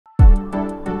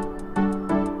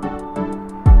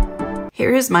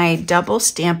Here is my double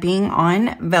stamping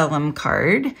on vellum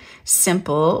card.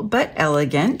 Simple but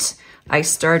elegant. I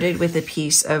started with a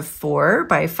piece of 4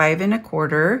 by 5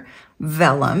 1/4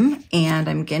 vellum, and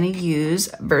I'm going to use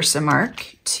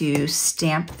Versamark to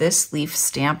stamp this leaf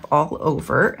stamp all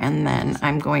over, and then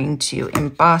I'm going to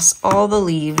emboss all the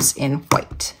leaves in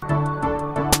white.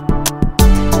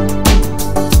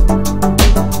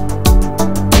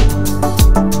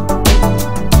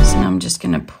 So now I'm just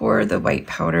going to pour the white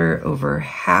powder over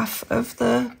half of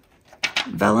the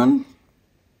vellum.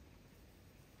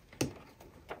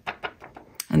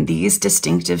 And these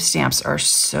distinctive stamps are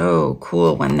so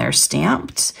cool when they're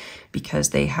stamped because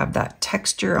they have that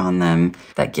texture on them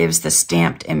that gives the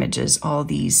stamped images all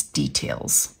these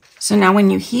details. So now when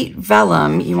you heat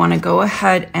vellum, you want to go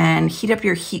ahead and heat up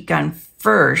your heat gun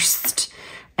first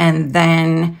and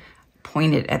then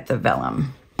point it at the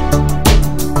vellum.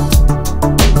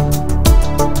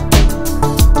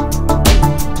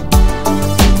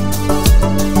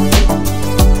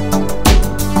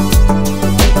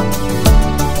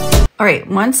 All right,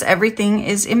 once everything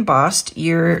is embossed,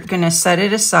 you're gonna set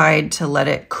it aside to let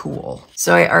it cool.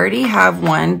 So I already have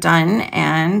one done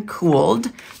and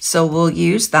cooled, so we'll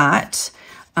use that.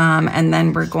 And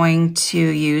then we're going to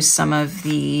use some of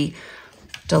the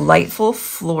Delightful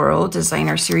Floral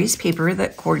Designer Series paper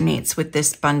that coordinates with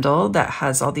this bundle that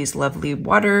has all these lovely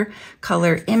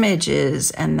watercolor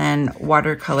images and then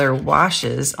watercolor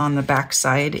washes on the back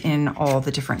side in all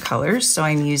the different colors. So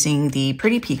I'm using the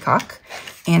Pretty Peacock,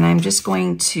 and I'm just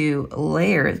going to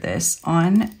layer this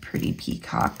on Pretty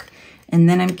Peacock. And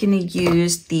then I'm going to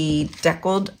use the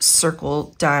deckled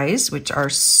circle dies, which are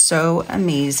so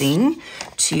amazing,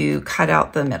 to cut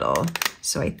out the middle.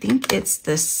 So I think it's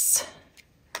this.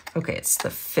 Okay, it's the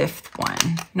 5th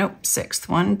one. Nope, 6th.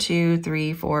 1, 2,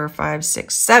 3, 4, 5,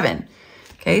 6, 7.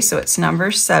 Okay, so it's number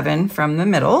 7 from the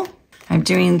middle. I'm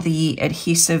doing the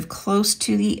adhesive close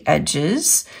to the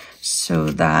edges so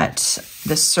that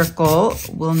the circle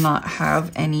will not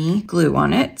have any glue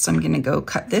on it. So I'm gonna go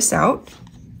cut this out.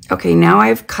 Okay, now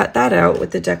I've cut that out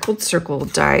with the deckled circle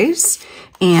dies.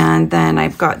 And then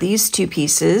I've got these 2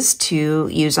 pieces to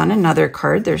use on another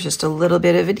card. There's just a little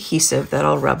bit of adhesive that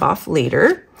I'll rub off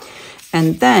later.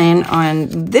 And then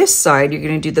on this side, you're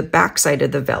gonna do the back side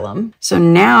of the vellum. So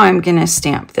now I'm gonna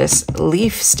stamp this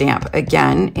leaf stamp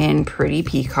again in Pretty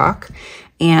Peacock.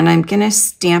 And I'm gonna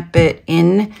stamp it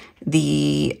in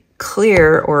the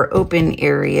clear or open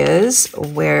areas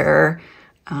where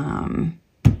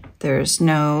there's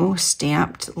no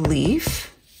stamped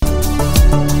leaf.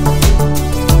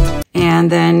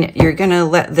 And then you're gonna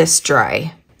let this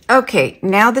dry. Okay,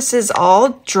 now this is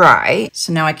all dry.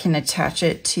 So now I can attach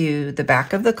it to the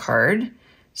back of the card.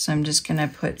 So I'm just gonna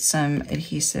put some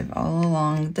adhesive all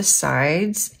along the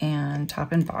sides and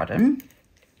top and bottom.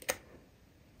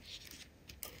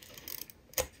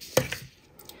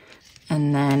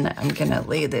 And then I'm gonna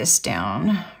lay this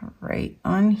down right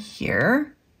on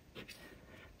here.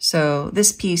 So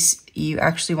this piece, you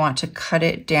actually want to cut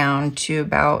it down to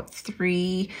about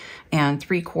 3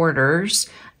 3/4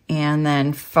 and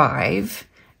then 5.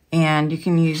 And you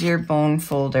can use your bone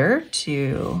folder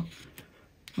to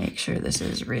make sure this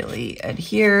is really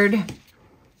adhered.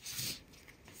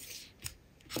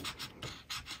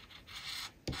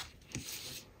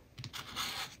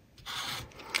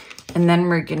 And then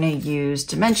we're gonna use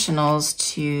dimensionals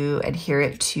to adhere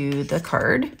it to the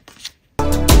card.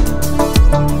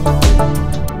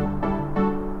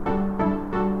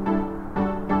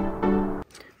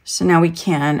 So now we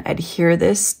can adhere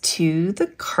this to the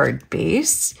card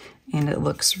base, and it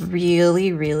looks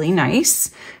really, really nice.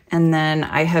 And then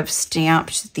I have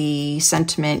stamped the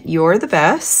sentiment, "You're the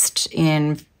best,"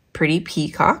 in Pretty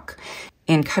Peacock,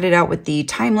 and cut it out with the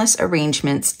Timeless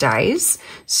Arrangements dies.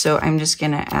 So I'm just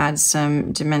gonna add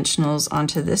some dimensionals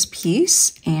onto this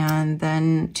piece and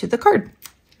then to the card.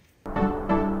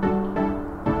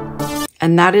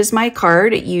 And that is my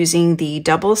card using the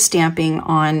double stamping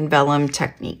on vellum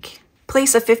technique.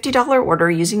 Place a $50 order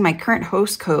using my current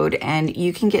host code and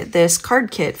you can get this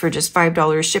card kit for just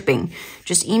 $5 shipping.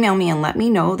 Just email me and let me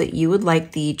know that you would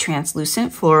like the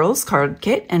Translucent Florals card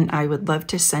kit and I would love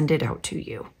to send it out to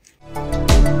you.